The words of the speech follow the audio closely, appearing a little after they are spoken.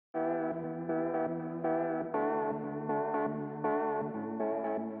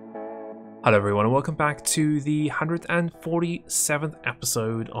Hello everyone and welcome back to the 147th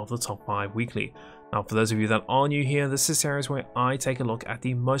episode of the Top 5 Weekly. Now for those of you that are new here, this is a series where I take a look at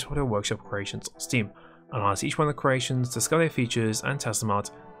the most popular workshop creations on Steam, analyze each one of the creations, discover their features and test them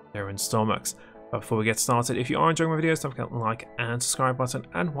out there in Stormworks. But before we get started, if you are enjoying my videos, don't forget the like and subscribe button,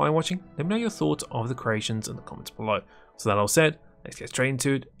 and while you're watching, let me know your thoughts of the creations in the comments below. So that all said, let's get straight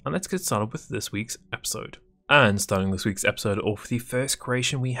into it and let's get started with this week's episode. And starting this week's episode off with the first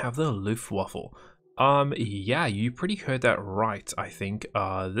creation, we have the Luftwaffe. Yeah, you pretty heard that right, I think.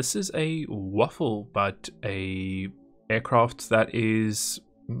 This is a waffle, but a aircraft that is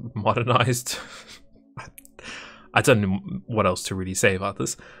modernized. I don't know what else to really say about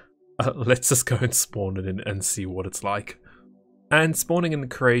this. Let's just go and spawn it in and see what it's like. And spawning in the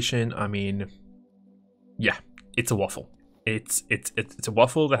creation, I mean, yeah, it's a waffle. It's a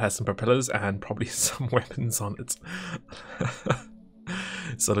waffle that has some propellers and probably some weapons on it.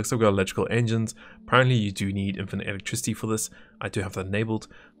 So it looks like we've got electrical engines. Apparently you do need infinite electricity for this. I do have that enabled.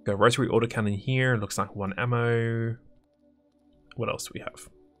 We've got a rotary autocannon here. Looks like 1 ammo. What else do we have?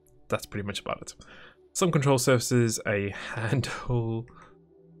 That's pretty much about it. Some control surfaces, a handle,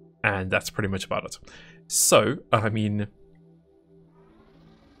 and that's pretty much about it. So, I mean,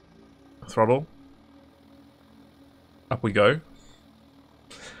 throttle. Up we go.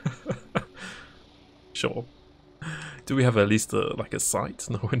 Sure. Do we have at least like a sight?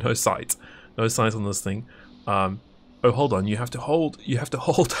 No, no sight. No sight on this thing. Oh, hold on. You have to hold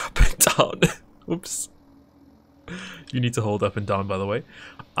up and down. Oops. You need to hold up and down, by the way.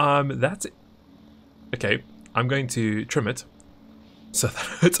 That's it. Okay. I'm going to trim it so that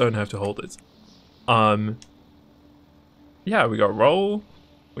I don't have to hold it. Yeah, we got roll.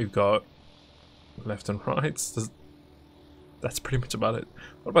 We've got left and right. That's pretty much about it.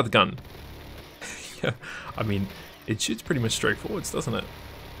 What about the gun? Yeah, I mean, it shoots pretty much straight forwards, doesn't it?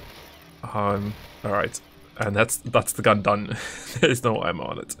 Alright. And that's the gun done. There's no ammo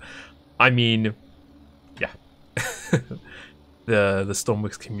on it. I mean, yeah. the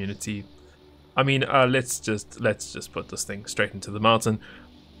Stormworks community. I mean, let's just put this thing straight into the mountain.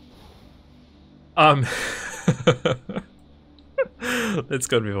 Let's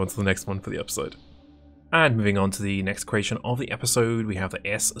go and move on to the next one for the episode. And moving on to the next creation of the episode, we have the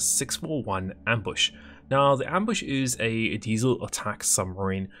S641 Ambush. Now, the Ambush is a diesel attack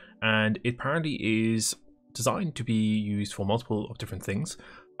submarine, and it apparently is designed to be used for multiple of different things,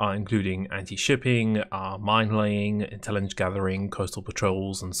 including anti-shipping, mine laying, intelligence gathering, coastal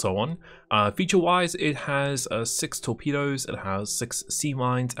patrols, and so on. Feature-wise, it has 6 torpedoes, it has 6 sea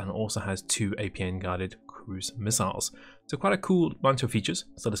mines, and also has 2 APN-guided cruise missiles. So quite a cool bunch of features,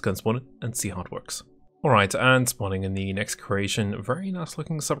 so let's go and spawn it and see how it works. Alright, and spawning in the next creation, very nice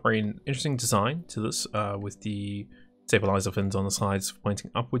looking submarine. Interesting design to this, with the stabilizer fins on the sides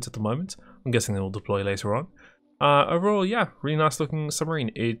pointing upwards at the moment. I'm guessing they will deploy later on. Overall, yeah, really nice looking submarine.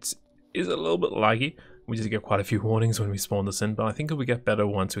 It is a little bit laggy. We did get quite a few warnings when we spawned this in, but I think it will get better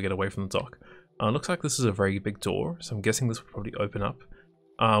once we get away from the dock. Looks like this is a very big door, so I'm guessing this will probably open up.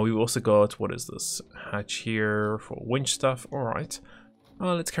 We've also got, what is this? Hatch here for winch stuff, alright.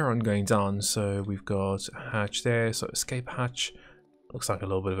 Let's carry on going down. So we've got a hatch there, so escape hatch. Looks like a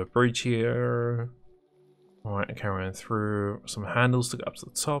little bit of a bridge here. Alright, carry on through. Some handles to go up to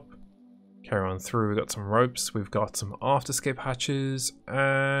the top. Carry on through, we've got some ropes. We've got some aft escape hatches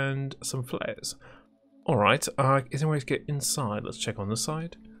and some flares. Alright, is there a way to get inside? Let's check on this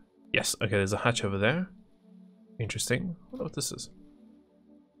side. Yes, okay, there's a hatch over there. Interesting. I wonder what this is.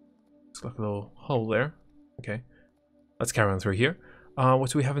 Looks like a little hole there. Okay, let's carry on through here.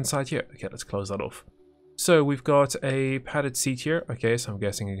 What do we have inside here? Okay, let's close that off. So we've got a padded seat here. Okay, so I'm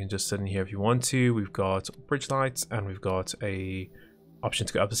guessing you can just sit in here if you want to. We've got bridge lights and we've got a option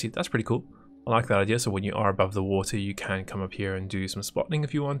to go up the seat. That's pretty cool. I like that idea. So when you are above the water, you can come up here and do some spotting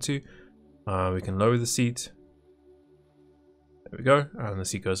if you want to. We can lower the seat. There we go. And the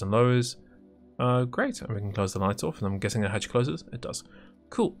seat goes and lowers. Great. And we can close the lights off. And I'm guessing the hatch closes. It does.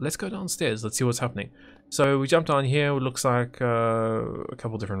 Cool, let's go downstairs, let's see what's happening. So we jumped on here, it looks like a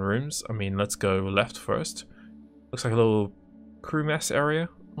couple different rooms. I mean, let's go left first. Looks like a little crew mess area.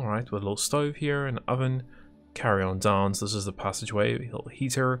 Alright, with a little stove here, an oven. Carry on down, so this is the passageway, a little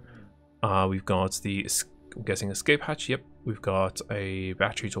heater. We've got the, I'm guessing, escape hatch, yep. We've got a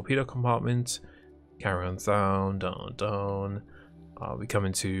battery torpedo compartment. Carry on down, down, down. We come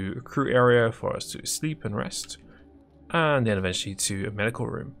into a crew area for us to sleep and rest. And then eventually to a medical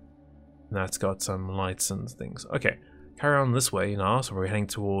room. And that's got some lights and things. Okay, carry on this way now. So we're heading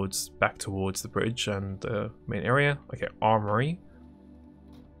back towards the bridge and the main area. Okay, armory.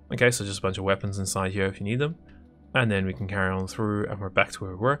 Okay, so just a bunch of weapons inside here if you need them. And then we can carry on through and we're back to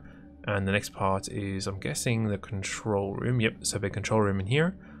where we were. And the next part is, I'm guessing, the control room. Yep, so big control room in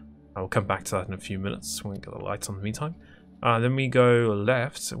here. I'll come back to that in a few minutes when we get the lights on in the meantime. Then we go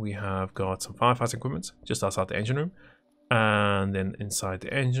left, we have got some firefighting equipment just outside the engine room. And then inside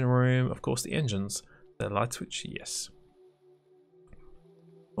the engine room, of course, the engines. The light switch, yes.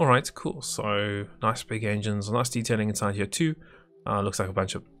 Alright, cool. So, nice big engines, nice detailing inside here too. Looks like a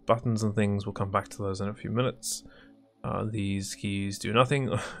bunch of buttons and things. We'll come back to those in a few minutes. These keys do nothing.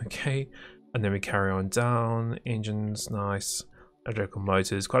 Okay. And then we carry on down. Engines, nice. Electrical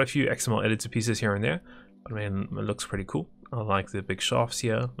motors. Quite a few XML editor pieces here and there. I mean, it looks pretty cool. I like the big shafts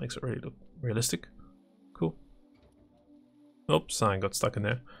here. Makes it really look realistic. Cool. Oops, I got stuck in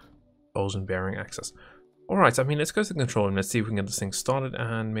there. Bulge and bearing access. Alright, I mean, let's go to the control room. Let's see if we can get this thing started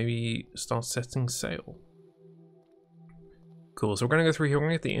and maybe start setting sail. Cool, so we're going to go through here. We're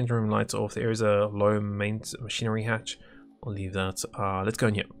going to get the engine room lights off. There is a low maintenance machinery hatch. I'll leave that. Let's go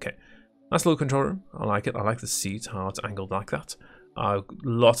in here. Okay. Nice little control room. I like it. I like the seat, how it's angled like that.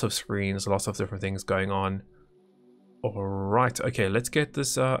 Lots of screens, lots of different things going on. Alright, okay, let's get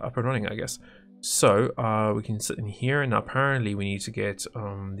this up and running, I guess. So, we can sit in here, and apparently we need to get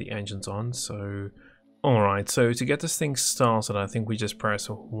the engines on, so... Alright, so to get this thing started, I think we just press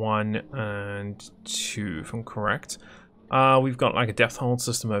 1 and 2, if I'm correct. We've got like a depth hold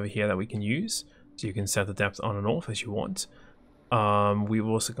system over here that we can use, so you can set the depth on and off as you want. We've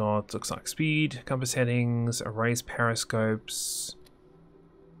also got, looks like speed, compass headings, erase periscopes.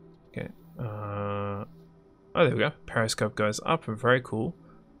 Okay, oh, there we go. Periscope goes up, very cool.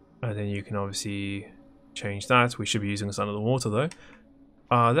 And then you can obviously change that. We should be using this under the water though.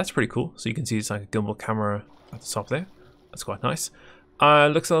 That's pretty cool. So you can see it's like a gimbal camera at the top there. That's quite nice.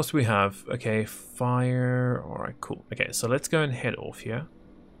 Looks what else we have. Okay, fire. Alright, cool. Okay, so let's go and head off here.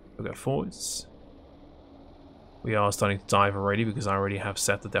 We'll go forwards. We are starting to dive already because I already have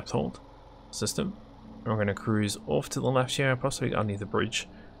set the depth hold system. And we're going to cruise off to the left here, possibly underneath the bridge,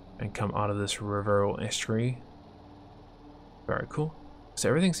 and come out of this river or estuary. Very cool. So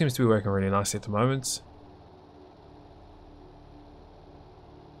everything seems to be working really nicely at the moment.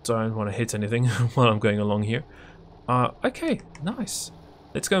 Don't want to hit anything while I'm going along here. Okay, nice.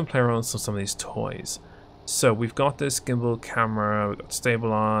 Let's go and play around with some of these toys. So we've got this gimbal camera, we've got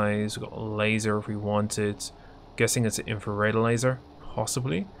stabilize, we've got a laser if we want it. Guessing it's an infrared laser,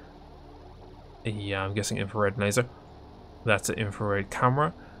 possibly. Yeah, I'm guessing infrared laser. That's an infrared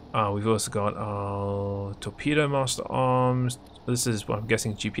camera. We've also got torpedo master arms. This is what I'm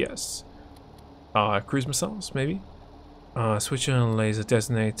guessing GPS. Cruise missiles, maybe. Switcher and laser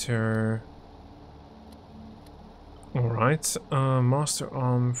detonator. Alright. Master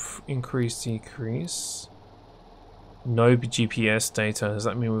arm increase, decrease. No GPS data. Does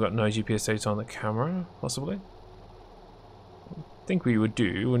that mean we've got no GPS data on the camera? Possibly. I think we would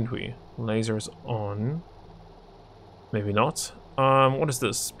do, wouldn't we? Laser is on. Maybe not. What is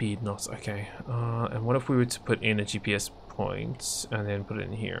the speed not? Okay. And what if we were to put in a GPS point and then put it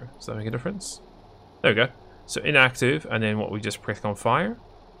in here? Does that make a difference? There we go. So inactive, and then what, we just click on fire?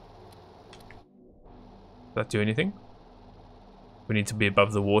 Does that do anything? We need to be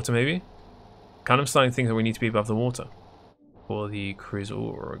above the water, maybe? Kind of starting to think that we need to be above the water for the cruise.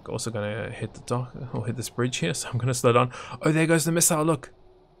 Oh, we're also going to hit the dock, or hit this bridge here, so I'm going to slow down. Oh, there goes the missile, look!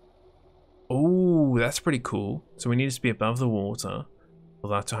 Oh, that's pretty cool. So we need to be above the water for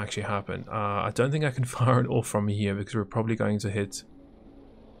that to actually happen. I don't think I can fire it all from here because we're probably going to hit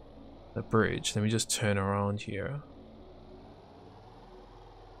the bridge. Let me just turn around here.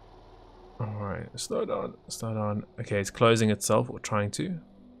 Alright, slow down, slow down. Okay, it's closing itself, or trying to.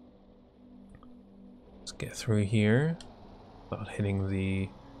 Let's get through here without hitting the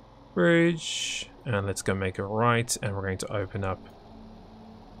bridge. And let's go make it right, and we're going to open up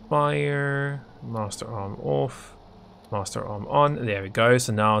fire, master arm off, master arm on. There we go,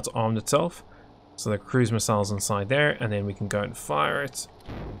 so now it's armed itself. So the cruise missile's inside there, and then we can go and fire it.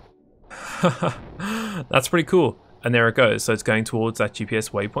 That's pretty cool. And there it goes. So it's going towards that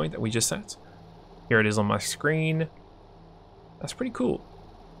GPS waypoint that we just set. Here it is on my screen. That's pretty cool.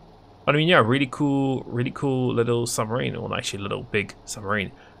 But I mean, yeah, really cool little submarine. Well, actually, little big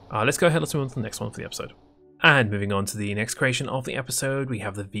submarine. Let's go ahead. Let's move on to the next one for the episode. And moving on to the next creation of the episode, we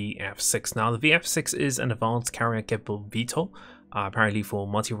have the VF6. Now, the VF6 is an advanced carrier capable VTOL. Apparently for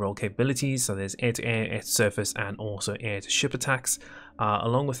multi-role capabilities, so there's air-to-air, air-to-surface, and also air-to-ship attacks.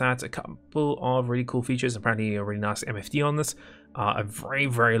 Along with that, a couple of really cool features, apparently a really nice MFD on this, a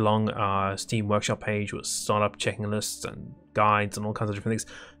very long Steam Workshop page with startup checking lists and guides and all kinds of different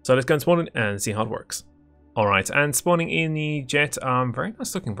things. So let's go and spawn it and see how it works. Alright, and spawning in the jet, very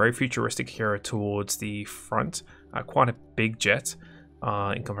nice looking, very futuristic here towards the front, quite a big jet.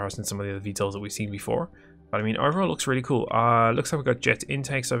 in comparison to some of the other VTOLs that we've seen before. But I mean, overall, looks really cool. Looks like we've got jet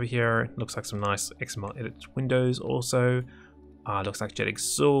intakes over here. Looks like some nice XML edit windows also. Looks like jet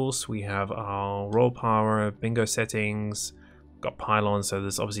exhaust. We have our roll power, bingo settings. Got pylons, so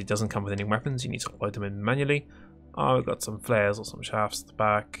this obviously doesn't come with any weapons. You need to load them in manually. We've got some flares or some shafts at the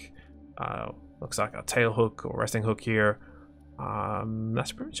back. Looks like a tail hook or resting hook here.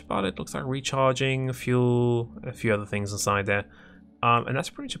 That's pretty much about it. Looks like recharging, fuel, a few other things inside there. And that's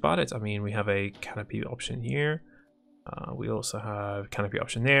pretty much about it. I mean, we have a canopy option here. We also have canopy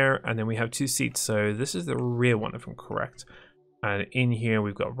option there, and then we have 2 seats. So this is the rear one, if I'm correct. And in here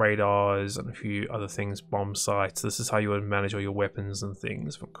we've got radars and a few other things, bomb sites. This is how you would manage all your weapons and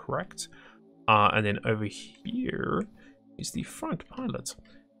things, if I'm correct. And then over here is the front pilot.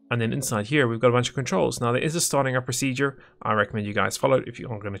 And then inside here we've got a bunch of controls. Now there is a starting up procedure. I recommend you guys follow it if you're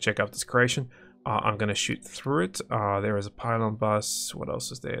going to check out this creation. I'm going to shoot through it. There is a pylon bus. What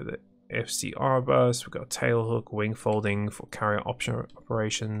else is there? The FCR bus. We've got tail hook, wing folding for carrier option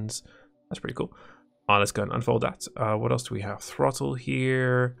operations. That's pretty cool. Let's go and unfold that. What else do we have? Throttle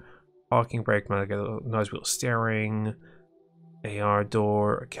here. Parking brake, nose wheel steering. AR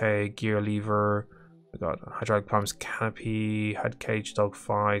door. Okay, gear lever. We got hydraulic pumps, canopy, head cage,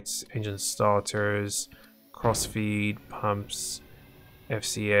 dogfights, engine starters, crossfeed, pumps,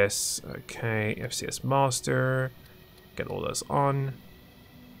 FCS, okay, FCS master, get all those on.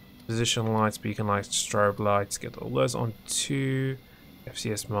 Position lights, beacon lights, strobe lights, get all those on too.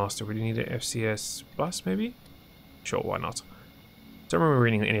 FCS master, we do need an FCS bus maybe? Sure, why not? Don't remember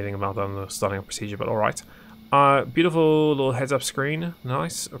reading anything about that on the starting up procedure, but alright. Beautiful little heads up screen,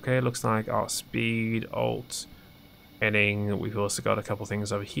 nice. Okay, looks like our speed, alt, heading. We've also got a couple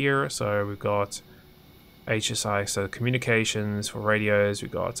things over here. So we've got HSI, so communications for radios.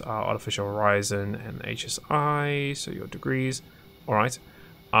 We've got artificial horizon and HSI, so your degrees. Alright.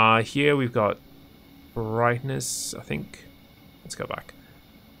 Here we've got brightness, I think. Let's go back.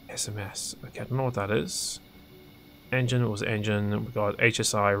 SMS. Okay, I don't know what that is. Engine was engine. We've got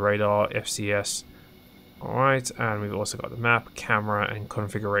HSI, radar, FCS. Alright, and we've also got the map, camera, and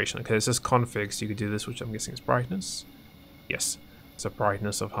configuration. Okay, this is config, so you could do this, which I'm guessing is brightness. Yes, it's a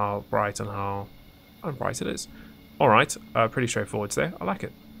brightness of how bright and how unbright it is. Alright, pretty straightforward there. I like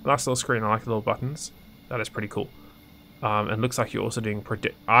it. Nice little screen, I like the little buttons. That is pretty cool. And looks like you're also doing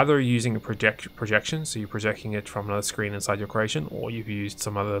either using a projection, so you're projecting it from another screen inside your creation, or you've used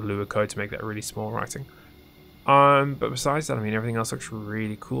some other Lua code to make that really small writing. But besides that, I mean, everything else looks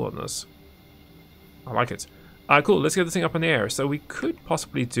really cool on this. I like it. Cool, let's get this thing up in the air. So we could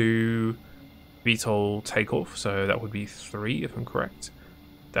possibly do VTOL takeoff, so that would be 3 if I'm correct.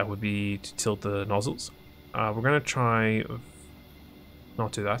 That would be to tilt the nozzles. We're going to try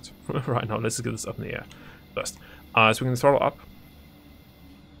not do that. Right now, let's get this up in the air first. So we can throttle up.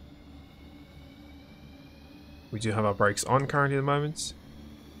 We do have our brakes on currently at the moment.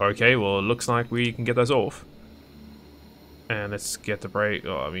 Okay, well it looks like we can get those off. And let's get the brake.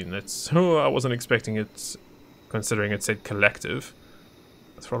 Oh, I mean, that's. Oh, I wasn't expecting it, considering it said collective.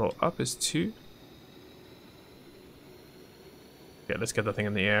 Throttle up is 2. Okay, let's get the thing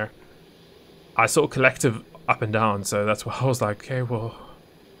in the air. I saw collective up and down, so that's why I was like, okay, well.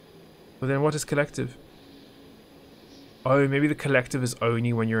 But then what is collective? Oh, maybe the collective is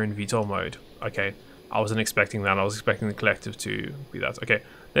only when you're in VTOL mode. Okay, I wasn't expecting that. I was expecting the collective to be that. Okay.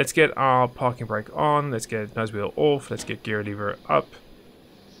 Let's get our parking brake on, let's get nose wheel off, let's get gear lever up.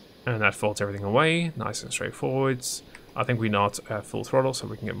 And that folds everything away, nice and straightforward. I think we're not at full throttle, so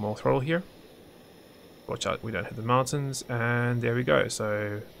we can get more throttle here. Watch out, we don't hit the mountains, and there we go.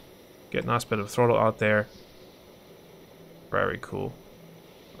 So, get a nice bit of throttle out there. Very cool.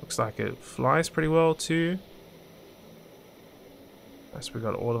 Looks like it flies pretty well too. Nice, we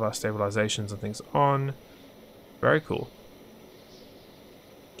got all of our stabilizations and things on. Very cool.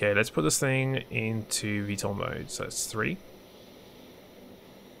 Okay, let's put this thing into VTOL mode. So it's 3.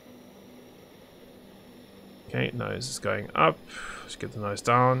 Okay, nose is going up. Let's get the nose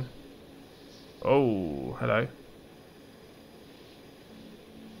down. Oh, hello.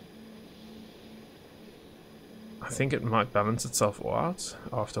 I think it might balance itself out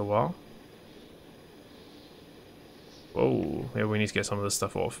after a while. Whoa, maybe we need to get some of this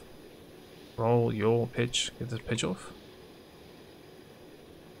stuff off. Roll your pitch. Get this pitch off.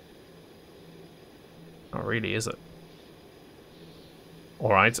 Not really, is it?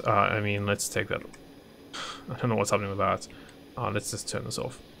 Alright, I mean, let's take that. I don't know what's happening with that. Let's just turn this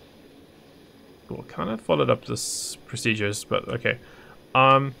off. Cool, kind of followed up this procedures, but okay.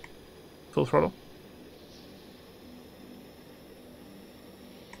 Full throttle.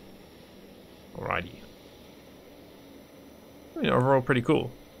 Alrighty. I mean, overall pretty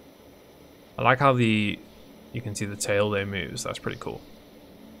cool. I like how you can see the tail there moves. That's pretty cool.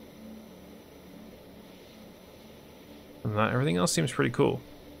 And everything else seems pretty cool.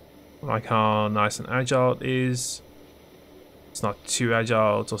 I like how nice and agile it is. It's not too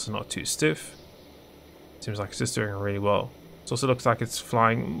agile, it's also not too stiff. Seems like it's just doing really well. It also looks like it's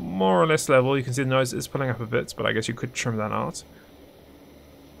flying more or less level. You can see the nose is pulling up a bit, but I guess you could trim that out.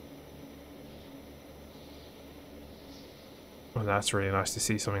 Oh, that's really nice to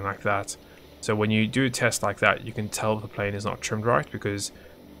see something like that. So when you do a test like that, you can tell the plane is not trimmed right, because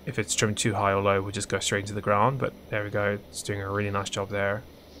if it's trimmed too high or low, it would just go straight into the ground. But there we go, it's doing a really nice job there.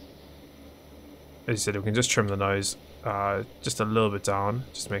 As you said, we can just trim the nose just a little bit down,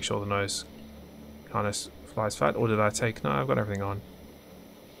 just to make sure the nose kind of flies flat. Or did I take? No, I've got everything on.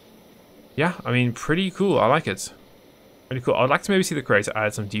 Yeah, I mean, pretty cool. I like it. Pretty cool. I'd like to maybe see the creator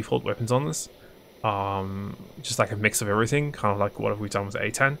add some default weapons on this. Just like a mix of everything, kind of like what we've done with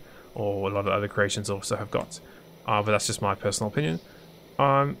A10, or a lot of other creations also have got. But that's just my personal opinion.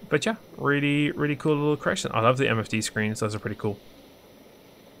 But yeah, really, really cool little creation. I love the MFD screens. Those are pretty cool.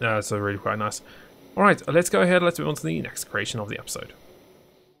 Those are really quite nice. Alright, let's go ahead, let's move on to the next creation of the episode.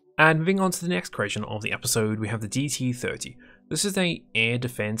 And moving on to the next creation of the episode, we have the DT-30. This is a air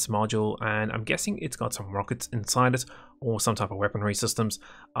defense module, and I'm guessing it's got some rockets inside it, or some type of weaponry systems.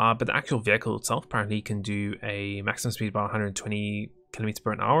 But the actual vehicle itself apparently can do a maximum speed of about 120 kilometers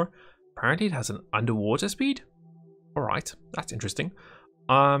per hour. Apparently it has an underwater speed. Alright, that's interesting.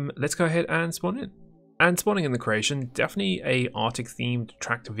 Let's go ahead and spawn in. And spawning in the creation, definitely a Arctic themed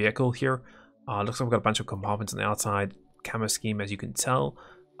tracked vehicle here. Looks like we've got a bunch of compartments on the outside, camo scheme as you can tell.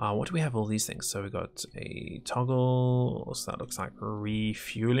 What do we have all these things? So we've got a toggle, so that looks like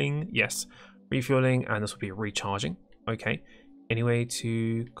refueling. Yes, refueling, and this will be recharging. Okay, any way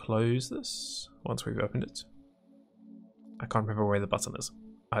to close this once we've opened it? I can't remember where the button is.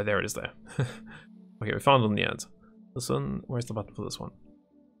 Oh, there it is there. Okay, we found it on the end. This one, where's the button for this one?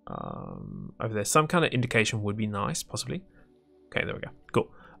 Over there. Some kind of indication would be nice, possibly. Okay, there we go. Cool.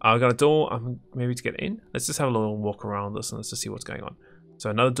 I've got a door, maybe to get in. Let's just have a little walk around this and let's just see what's going on.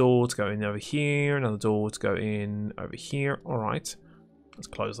 So another door to go in over here, another door to go in over here. Alright. Let's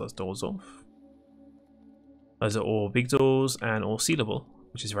close those doors off. Those are all big doors and all sealable,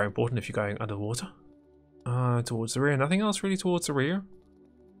 which is very important if you're going underwater. Towards the rear. Nothing else really towards the rear.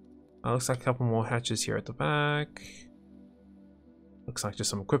 Looks like a couple more hatches here at the back. Looks like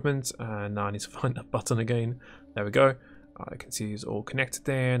just some equipment. And now I need to find that button again. There we go. I can see it's all connected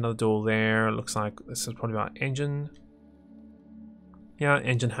there. Another door there. Looks like this is probably our engine. Yeah,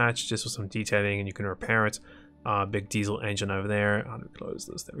 engine hatch just for some detailing and you can repair it. Big diesel engine over there. How do we close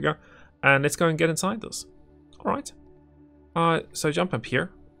this? There we go. And let's go and get inside this. Alright. So jump up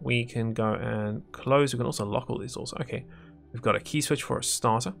here. We can go and close. We can also lock all these doors. Okay. We've got a key switch for a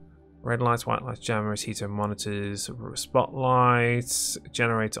starter. Red lights, white lights, jammers, heater, monitors, spotlights,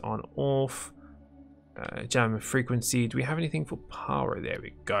 generator on, off. Jammer frequency. Do we have anything for power? There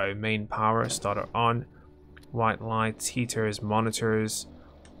we go. Main power, starter on. White lights, heaters, monitors.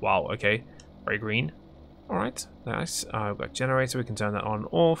 Wow, okay. Very green. Alright, nice. We've got generator, we can turn that on,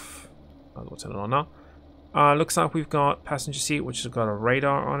 off. We'll turn it on now. Looks like we've got passenger seat, which has got a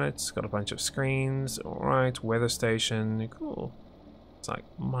radar on it. It's got a bunch of screens. Alright, weather station. Cool. It's like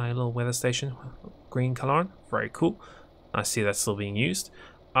my little weather station. Green color. Very cool. I see that's still being used.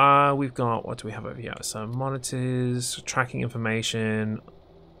 We've got, what do we have over here? So monitors, tracking information,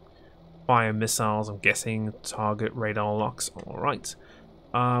 fire missiles, I'm guessing, target radar locks. Alright.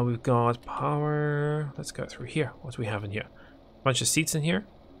 We've got power. Let's go through here. What do we have in here? Bunch of seats in here.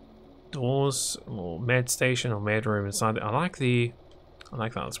 Doors, a little med station or med room inside it. I like that,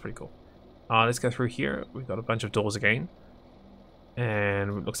 that's pretty cool. Let's go through here. We've got a bunch of doors again. And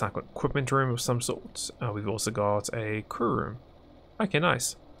it looks like an equipment room of some sort. We've also got a crew room. Okay,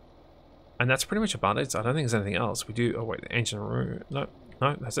 nice. And that's pretty much about it. I don't think there's anything else. We do, oh wait, the engine room. No,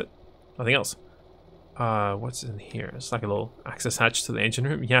 that's it. Nothing else. What's in here? It's like a little access hatch to the engine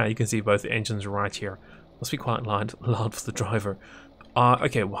room. Yeah, you can see both the engines right here. Must be quite loud for the driver.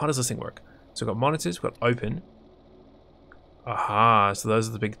 Okay, well, how does this thing work? So we've got monitors, we've got open. Aha, so those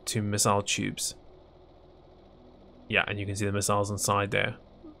are the big two missile tubes. Yeah, and you can see the missiles inside there.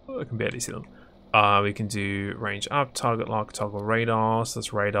 I can barely see them. We can do range up, target lock, toggle radar. So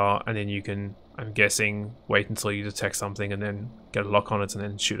that's radar, and then you can, I'm guessing, wait until you detect something and then get a lock on it and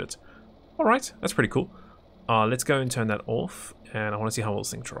then shoot it. Alright, that's pretty cool. Let's go and turn that off, and I want to see how well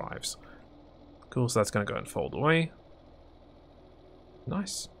this thing drives. Cool, so that's going to go and fold away.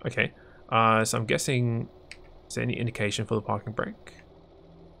 Nice, okay. So I'm guessing, is there any indication for the parking brake?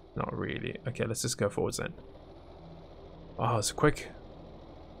 Not really. Okay, let's just go forwards then. Oh, it's quick.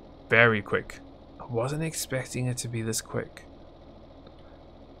 Very quick. I wasn't expecting it to be this quick.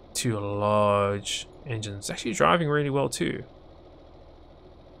 Two large engines. Actually driving really well too.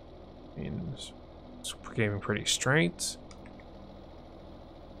 I mean, it's getting pretty straight.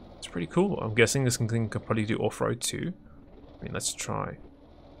 It's pretty cool. I'm guessing this thing could probably do off-road too. I mean, let's try.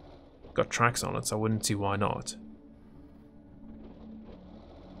 Got tracks on it, so I wouldn't see why not.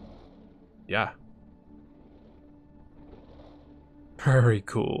 Yeah. Very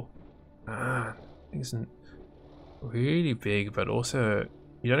cool. Thing isn't really big, but also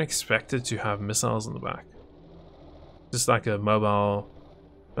you don't expect it to have missiles in the back. Just like a mobile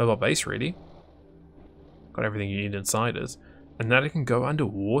base, really. Got everything you need inside it, and that it can go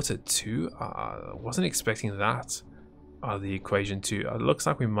underwater too. Wasn't expecting that. The equation too. It looks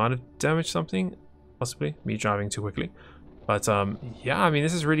like we might have damaged something, possibly me driving too quickly. But yeah, I mean,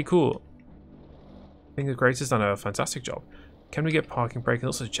 this is really cool. I think the creator's done a fantastic job. Can we get parking brake and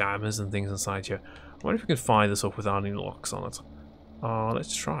also jammers and things inside here? I wonder if we can fire this off without any locks on it.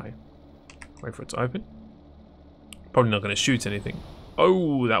 Let's try. Wait for it to open. Probably not going to shoot anything.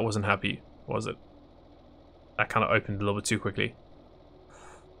 Oh, that wasn't happy, was it? That kind of opened a little bit too quickly.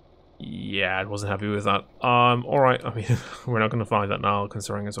 Yeah, I wasn't happy with that. Alright, I mean, we're not going to find that now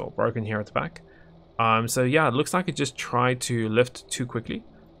considering it's all broken here at the back. So yeah, it looks like it just tried to lift too quickly.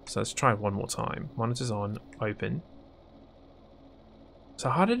 So let's try it one more time. Monitors on, open. So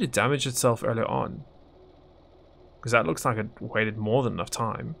how did it damage itself earlier on? Because that looks like it waited more than enough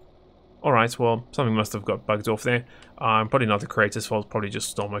time. Alright, well, something must have got bugged off there. Probably not the creator's fault, probably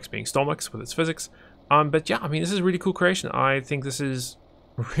just Stormworks being Stormworks with its physics. But yeah, I mean, this is a really cool creation. I think this is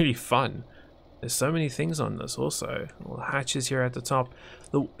really fun. There's so many things on this also. Little hatches here at the top.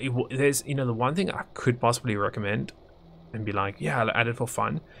 There's, you know, the one thing I could possibly recommend and be like, yeah, I'll add it for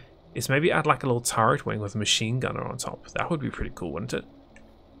fun, is maybe add like a little turret wing with a machine gunner on top. That would be pretty cool, wouldn't it?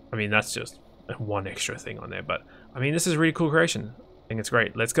 I mean, that's just one extra thing on there, but I mean, this is a really cool creation. I think it's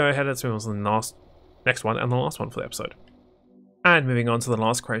great. Let's go ahead, let's move on to the next one and the last one for the episode. And moving on to the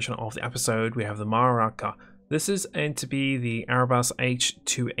last creation of the episode, we have the Maraka. This is meant to be the Airbus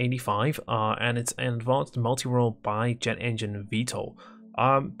H285, and it's an advanced multi-role bi-jet engine VTOL.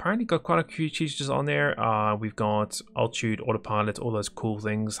 Apparently got quite a few features on there. We've got altitude, autopilot, all those cool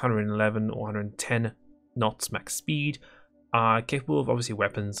things, 111 or 110 knots max speed, capable of obviously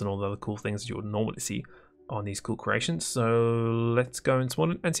weapons and all the other cool things that you would normally see on these cool creations. So let's go and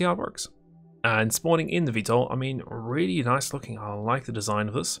spawn it and see how it works. And spawning in the VTOL, I mean, really nice looking. I like the design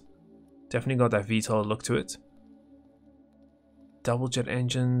of this. Definitely got that VTOL look to it. Double jet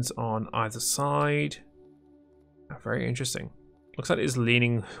engines on either side. Very interesting. Looks like it is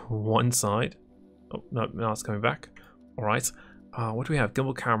leaning one side. Oh, no, now it's coming back. Alright. What do we have?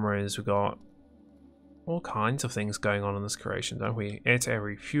 Gimbal cameras. We've got all kinds of things going on in this creation, don't we? Air-to-air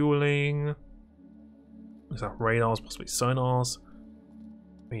refueling. Looks like radars, possibly sonars.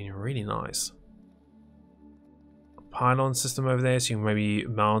 I mean, really nice. Pylon system over there, so you can maybe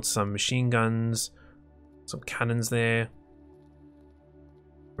mount some machine guns, some cannons there.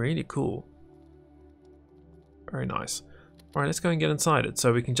 Really cool. Very nice. Alright, let's go and get inside it.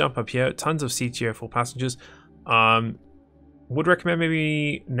 So we can jump up here. Tons of seats here for passengers. Would recommend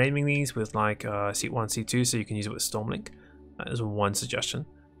maybe naming these with like seat 1, seat 2, so you can use it with Stormlink. That is one suggestion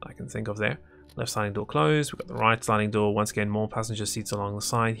I can think of there. Left sliding door closed. We've got the right sliding door. Once again, more passenger seats along the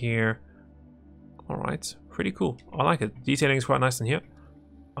side here. Alright, pretty cool. I like it. Detailing is quite nice in here.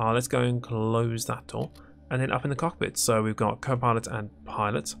 Let's go and close that door. And then up in the cockpit. So we've got co-pilot and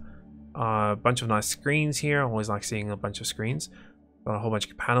pilot. A bunch of nice screens here. I always like seeing a bunch of screens. Got a whole bunch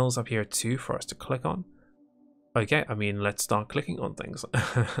of panels up here too for us to click on. Okay, I mean, let's start clicking on things.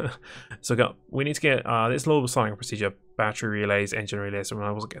 So we need to get this little starting procedure: battery relays, engine relays. So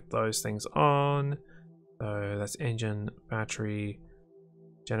we'll get those things on. So that's engine, battery,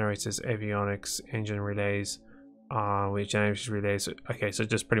 generators, avionics, engine relays. We generators relays. Okay, so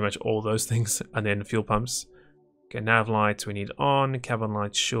just pretty much all those things, and then fuel pumps. Okay, nav lights we need on, cabin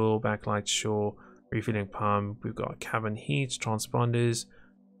lights sure, backlights sure, refueling pump. We've got cabin heat, transponders,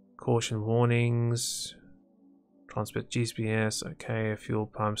 caution warnings. Transmit GPS, okay, fuel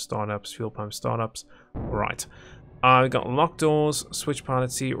pump startups, right. We've got lock doors, switch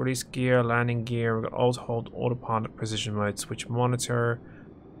pilot seat, release gear, landing gear, we've got alt hold, autopilot, precision mode, switch monitor,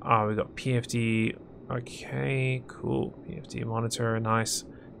 we've got PFD, okay, cool, PFD monitor, nice.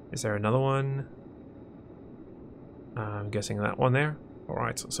 Is there another one? I'm guessing that one there.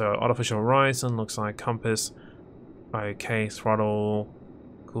 Alright, so artificial horizon, looks like compass, okay, throttle,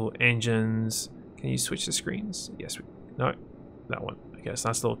 cool, engines. Can you switch the screens? Yes. No, that one. I guess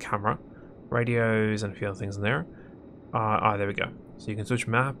that's the little camera, radios, and a few other things in there. There we go. So you can switch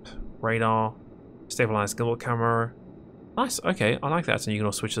map, radar, stabilize gimbal camera. Nice, okay, I like that. And you can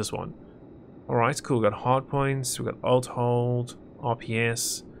also switch this one. Alright, cool. We've got hard points, we've got alt hold,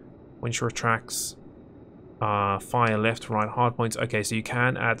 RPS, windshield tracks, fire left, right, hard points. Okay, so you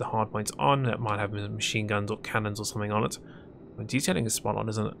can add the hard points on. That might have machine guns or cannons or something on it. But detailing is spot on,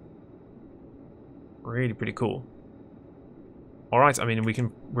 isn't it? Really pretty cool. Alright, I mean,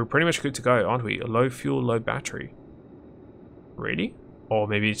 we're pretty much good to go, aren't we? A low fuel, low battery. Really? Or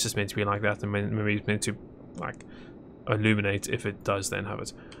maybe it's just meant to be like that, and maybe it's meant to, like, illuminate if it does then have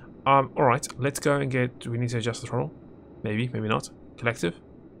it. Alright, let's go and get... Do we need to adjust the throttle? Maybe, maybe not. Collective?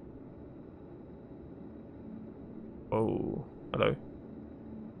 Oh, hello.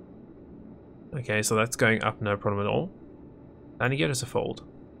 Okay, so that's going up, no problem at all. Landing gear does a fold.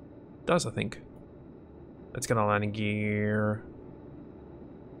 It does, I think. Let's get our landing gear.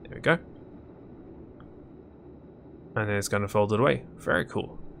 There we go. And then it's going to fold it away. Very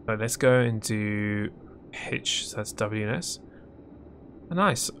cool. But let's go into pitch. So that's W and S. Oh,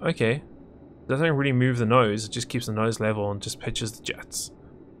 nice. Okay. Doesn't really move the nose. It just keeps the nose level and just pitches the jets.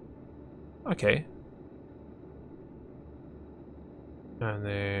 Okay. And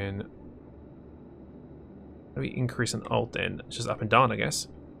then maybe increase an alt then. It's just up and down, I guess.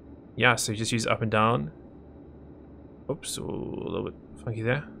 Yeah, so you just use up and down. Oops, a little bit funky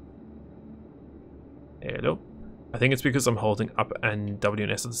there. Hello. I think it's because I'm holding up and W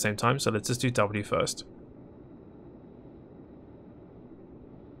and S at the same time, so let's just do W first.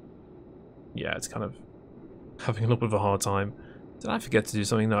 Yeah, it's kind of having a little bit of a hard time. Did I forget to do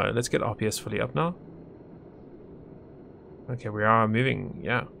something? No, let's get RPS fully up now. Okay, we are moving,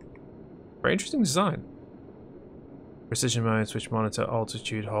 yeah. Very interesting design. Precision mode, switch monitor,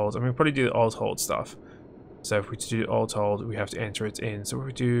 altitude hold. I mean, we'll probably do the alt hold stuff. So if we do alt hold, we have to enter it in. So if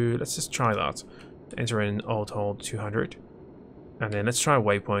we do, let's just try that. Enter in alt hold 200. And then let's try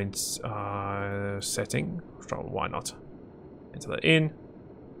waypoints setting. Why not? Enter that in.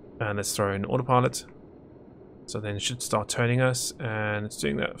 And let's throw in autopilot. So then it should start turning us. And it's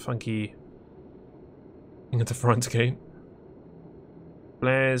doing that funky thing at the front again.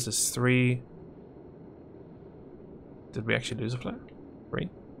 Flares is 3. Did we actually lose a flare? 3?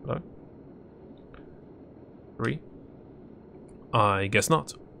 Hello? 3? I guess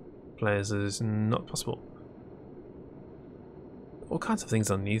not. Flares is not possible. All kinds of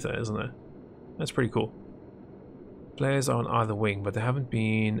things underneath there, isn't there? That's pretty cool. Flares are on either wing, but they haven't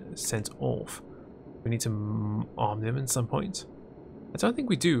been sent off. We need to arm them at some point. I don't think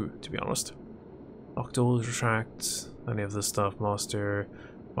we do, to be honest. Lock doors, retract, any of this stuff. Master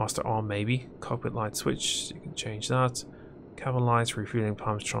arm maybe. Cockpit light switch, you can change that. Cabin lights, refueling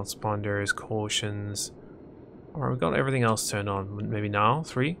pumps, transponders, cautions. Alright, we've got everything else turned on. Maybe now?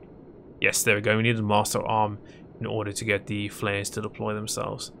 3? Yes, there we go. We need a master arm in order to get the flares to deploy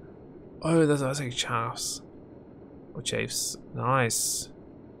themselves. Oh, that's like chaffs. Or chafes. Nice.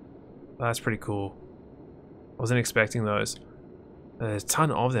 That's pretty cool. I wasn't expecting those. There's a ton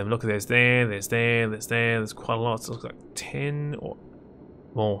of them. Look, there's quite a lot. So it looks like 10 or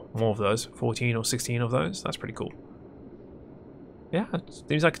more of those. 14 or 16 of those. That's pretty cool. Yeah, it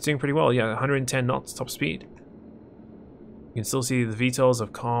seems like it's doing pretty well. Yeah, 110 knots top speed. You can still see the VTOLs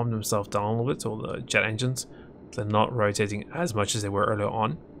have calmed themselves down a little bit, or the jet engines. They're not rotating as much as they were earlier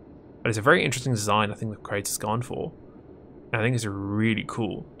on. But it's a very interesting design I think the creator's gone for. And I think it's really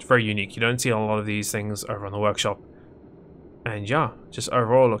cool. It's very unique. You don't see a lot of these things over on the workshop. And yeah, just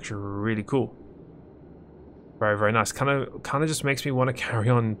overall looks really cool. Very, very nice. Kind of just makes me want to carry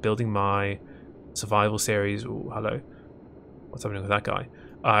on building my survival series. Ooh, hello. What's happening with that guy?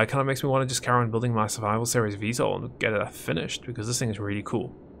 It kind of makes me want to just carry on building my survival series VTOL and get it finished, because this thing is really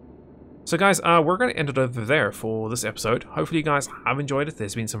cool. So guys, we're going to end it over there for this episode. Hopefully you guys have enjoyed it.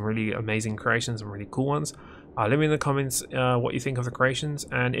 There's been some really amazing creations, some really cool ones. Let me in the comments what you think of the creations,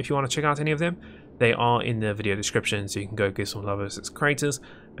 and if you want to check out any of them, they are in the video description, so you can go give some love to its creators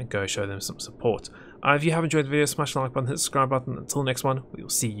and go show them some support. If you have enjoyed the video, smash the like button, hit the subscribe button. Until next one, we will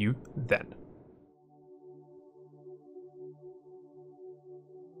see you then.